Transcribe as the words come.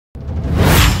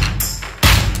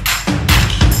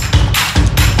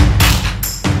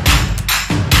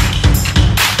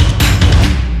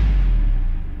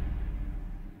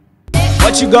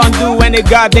What you gonna do when they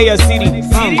got their city?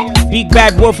 Big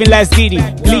bad wolf in Last City,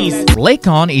 please.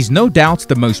 Laycon is no doubt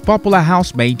the most popular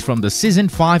housemate from the Season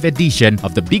 5 edition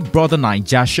of the Big Brother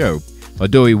Naija show.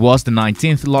 Although he was the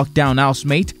 19th lockdown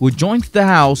housemate who joined the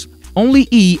house, only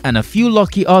he and a few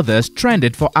lucky others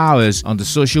trended for hours on the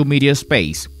social media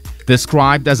space.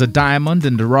 Described as a diamond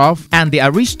in the rough and the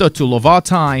Aristotle of our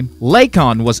time,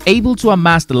 Laycon was able to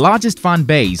amass the largest fan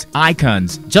base,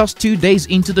 Icons, just 2 days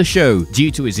into the show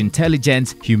due to his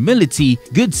intelligence, humility,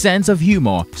 good sense of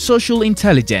humor, social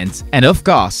intelligence, and of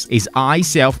course, his high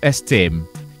self-esteem.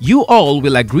 You all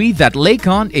will agree that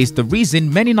Laycon is the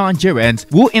reason many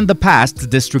Nigerians who in the past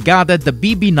disregarded the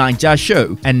BB Naija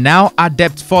show and now are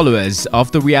adept followers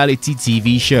of the reality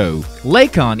TV show.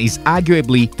 Laycon is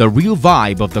arguably the real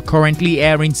vibe of the currently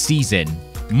airing season.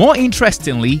 More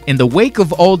interestingly, in the wake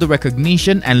of all the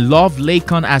recognition and love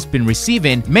Laycon has been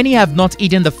receiving, many have not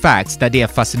hidden the fact that they are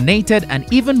fascinated and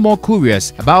even more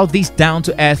curious about this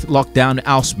down-to-earth lockdown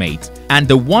housemate. And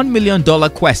the $1 million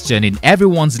question in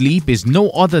everyone's lip is no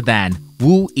other than,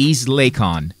 who is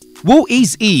Laycon? Who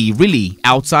is he really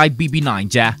outside BB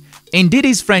Naija? Indeed,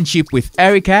 his friendship with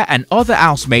Erica and other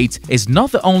housemates is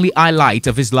not the only highlight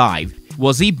of his life.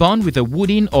 Was he born with a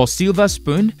wooden or silver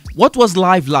spoon? What was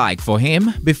life like for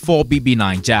him before BB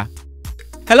Naija?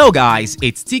 Hello guys,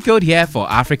 it's TCode here for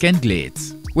African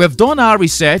Glitz. We've done our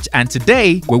research and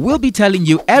today we will be telling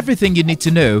you everything you need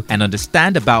to know and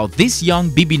understand about this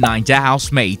young BB Naija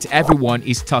housemate everyone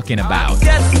is talking about.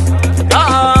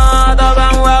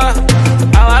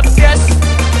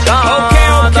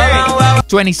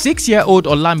 26-year-old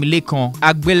Olamilekan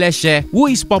Agbeleshe, who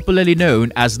is popularly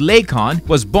known as Laycon,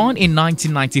 was born in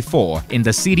 1994 in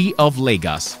the city of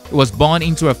Lagos. He was born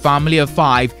into a family of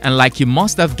 5 and, like you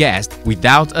must have guessed,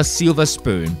 without a silver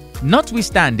spoon.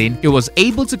 Notwithstanding, he was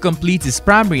able to complete his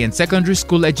primary and secondary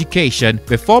school education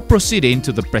before proceeding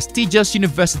to the prestigious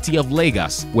University of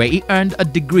Lagos, where he earned a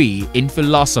degree in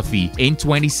philosophy in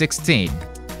 2016.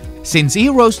 Since he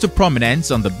rose to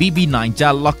prominence on the BB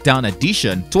Naija Lockdown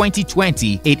Edition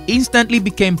 2020, it instantly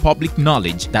became public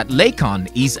knowledge that Laycon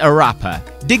is a rapper.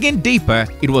 Digging deeper,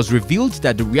 it was revealed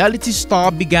that the reality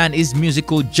star began his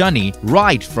musical journey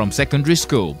right from secondary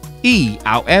school. He,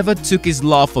 however, took his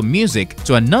love for music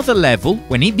to another level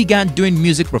when he began doing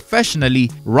music professionally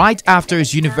right after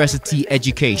his university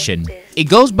education. He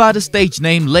goes by the stage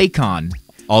name Laycon,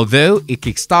 although he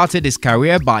kickstarted his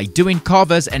career by doing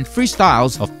covers and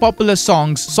freestyles of popular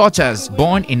songs such as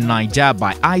Born in Naija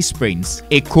by Ice Prince,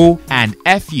 Eko and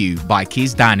FU by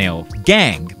Kiss Daniel,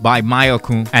 Gang by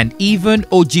Mayokun, and even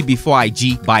OG Before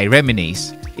IG by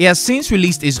Reminisce. He has since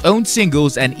released his own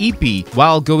singles and EP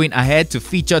while going ahead to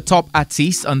feature top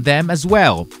artists on them as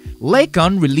well.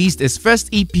 Laycon released his first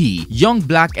EP, Young,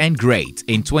 Black and Great,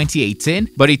 in 2018,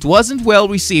 but it wasn't well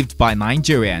received by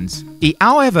Nigerians. He,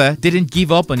 however, didn't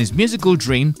give up on his musical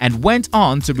dream and went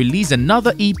on to release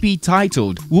another EP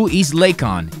titled Who is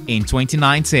Laycon in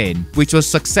 2019, which was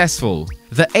successful.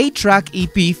 The 8-track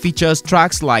EP features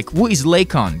tracks like Who is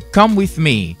Laycon, Come With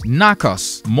Me,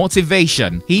 Narcos,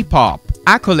 Motivation, Hip Hop,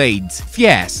 Accolades,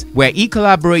 Fierce, where he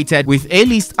collaborated with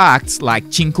A-list acts like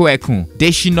Chinkoekun,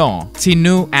 Deshino,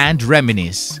 Tinu and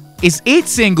Reminisce. His hit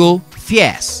single,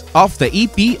 Fierce, off the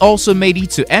EP also made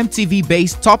it to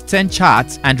MTV-based top 10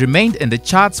 charts and remained in the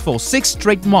charts for 6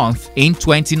 straight months in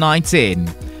 2019.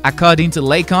 According to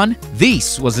Laycon,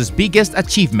 this was his biggest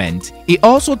achievement. He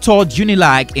also toured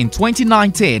Unilag in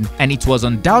 2019 and it was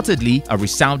undoubtedly a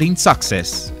resounding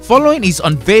success. Following his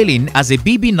unveiling as a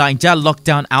BB Naija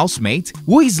Lockdown housemate,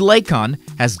 Who is Laycon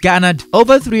has garnered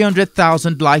over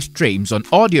 300,000 live streams on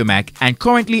Audiomack and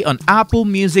currently on Apple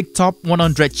Music Top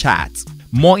 100 charts.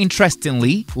 More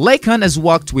interestingly, Laycon has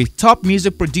worked with top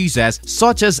music producers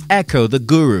such as Echo the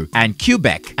Guru and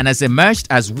Quebec and has emerged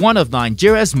as one of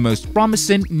Nigeria's most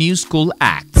promising new school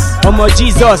acts.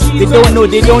 Jesus,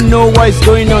 they don't know what's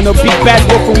going on. A big bad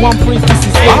wolf from one prince, this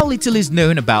is it. While little is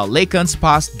known about Laycon's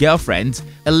past girlfriend,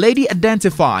 a lady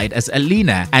identified as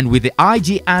Alina and with the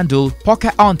IG handle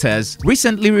Pocahontas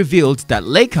recently revealed that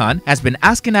Laycon has been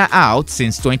asking her out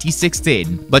since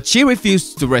 2016, but she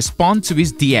refused to respond to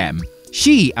his DM.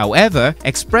 She, however,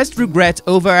 expressed regret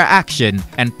over her action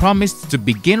and promised to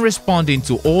begin responding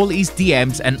to all his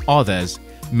DMs and others.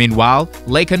 Meanwhile,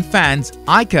 Laycon fans,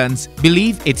 icons,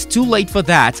 believe it's too late for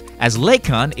that as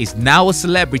Laycon is now a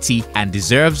celebrity and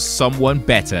deserves someone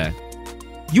better.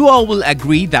 You all will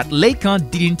agree that Laycon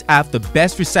didn't have the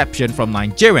best reception from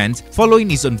Nigerians following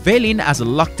his unveiling as a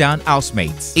lockdown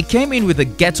housemate. He came in with a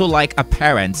ghetto-like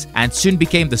appearance and soon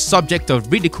became the subject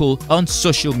of ridicule on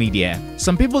social media.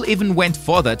 Some people even went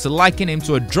further to liken him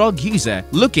to a drug user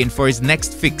looking for his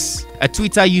next fix. A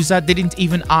Twitter user didn't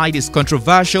even hide his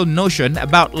controversial notion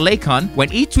about Laycon when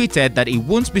he tweeted that he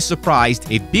won't be surprised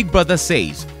if Big Brother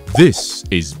says, "This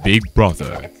is Big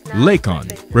Brother. Laycon,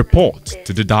 report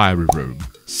to the diary room.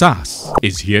 SAS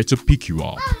is here to pick you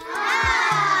up."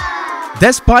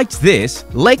 Despite this,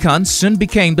 Laycon soon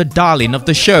became the darling of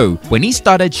the show when he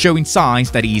started showing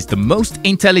signs that he is the most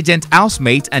intelligent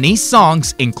housemate, and his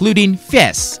songs, including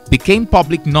Fierce, became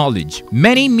public knowledge.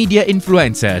 Many media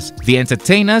influencers, the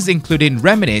entertainers including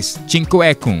Reminisce, Chinko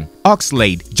Ekun,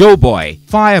 Oxlade, Joeboy,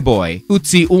 Fireboy,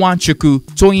 Uti Uwanchuku,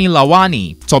 Toyin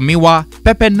Lawani, Tomiwa,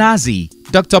 Pepe Nazi,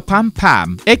 Dr. Pam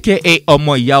Pam, aka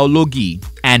Omo Yaologi,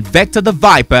 and Vector the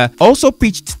Viper also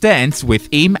pitched tents with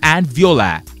him and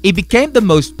Viola. He became the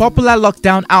most popular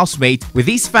lockdown housemate, with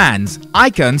his fans,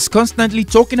 icons, constantly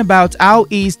talking about how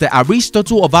he is the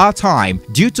Aristotle of our time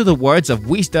due to the words of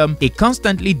wisdom he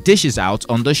constantly dishes out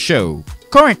on the show.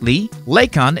 Currently,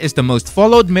 Laycon is the most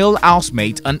followed male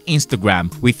housemate on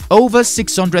Instagram with over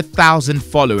 600,000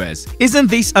 followers. Isn't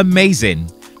this amazing?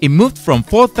 He moved from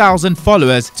 4,000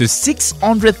 followers to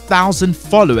 600,000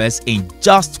 followers in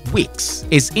just weeks.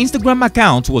 His Instagram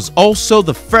account was also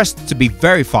the first to be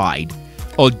verified.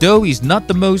 Although he's not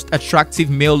the most attractive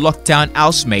male lockdown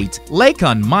housemate,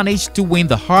 Laycon managed to win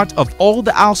the heart of all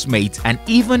the housemates and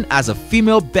even as a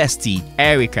female bestie,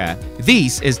 Erica.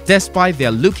 This is despite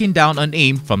their looking down on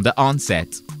him from the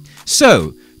onset.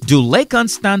 So, do Laycon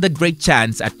stand a great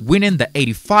chance at winning the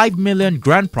 85 million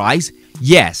grand prize?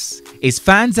 Yes, his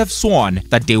fans have sworn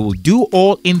that they will do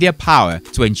all in their power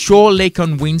to ensure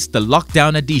Laycon wins the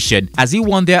lockdown edition, as he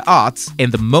won their hearts in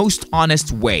the most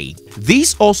honest way.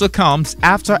 This also comes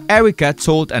after Erica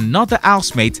told another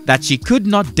housemate that she could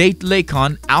not date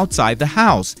Laycon outside the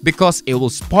house because it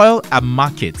will spoil her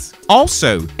market.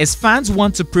 Also, his fans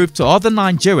want to prove to other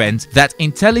Nigerians that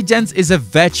intelligence is a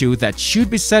virtue that should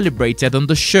be celebrated on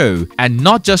the show and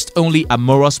not just only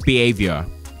amorous behavior.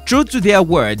 True to their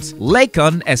words,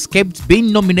 Laycon escaped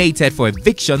being nominated for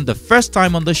eviction the first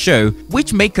time on the show,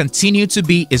 which may continue to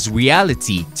be his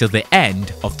reality till the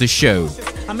end of the show.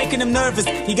 I'm making them nervous,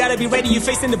 you gotta be ready, you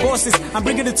facing the bosses. I'm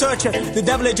bringing the torture, the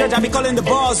devil a judge, I be calling the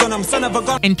balls on him, son of a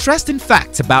gun. Interesting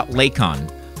fact about Laycon.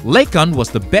 Laycon was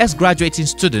the best graduating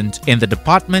student in the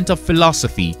Department of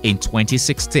Philosophy in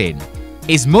 2016.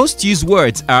 His most used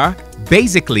words are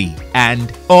basically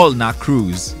and all na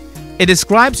cruise. He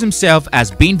describes himself as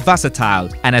being versatile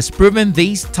and has proven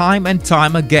this time and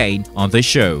time again on the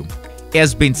show. He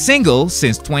has been single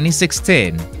since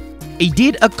 2016. He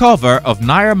did a cover of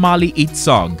Naira Marley's hit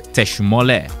song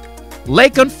Teshumole.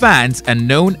 Laycon fans are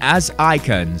known as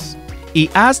icons. He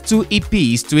has 2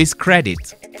 EPs to his credit.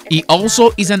 He also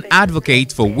is an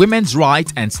advocate for women's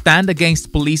rights and stand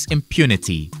against police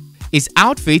impunity. His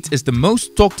outfit is the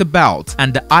most talked about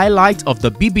and the highlight of the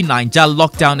BB Naija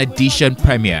Lockdown Edition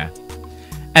premiere.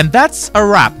 And that's a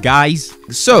wrap, guys.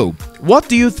 So, what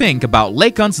do you think about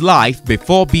Laycon's life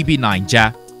before BB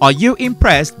Naija? Are you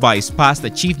impressed by his past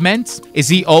achievements? Is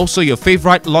he also your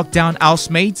favorite lockdown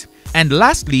housemate? And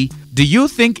lastly, do you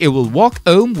think he will walk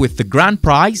home with the grand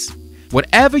prize?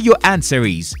 Whatever your answer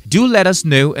is, do let us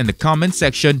know in the comment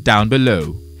section down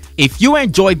below. If you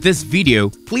enjoyed this video,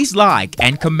 please like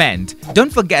and comment.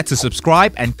 Don't forget to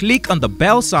subscribe and click on the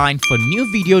bell sign for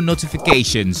new video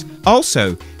notifications.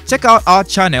 Also, check out our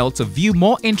channel to view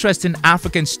more interesting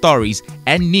African stories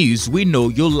and news we know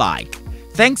you'll like.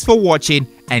 Thanks for watching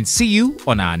and see you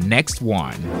on our next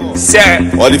one. Sir,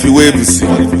 What if you wave to see?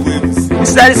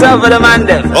 study some for the man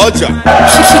them. Ocha.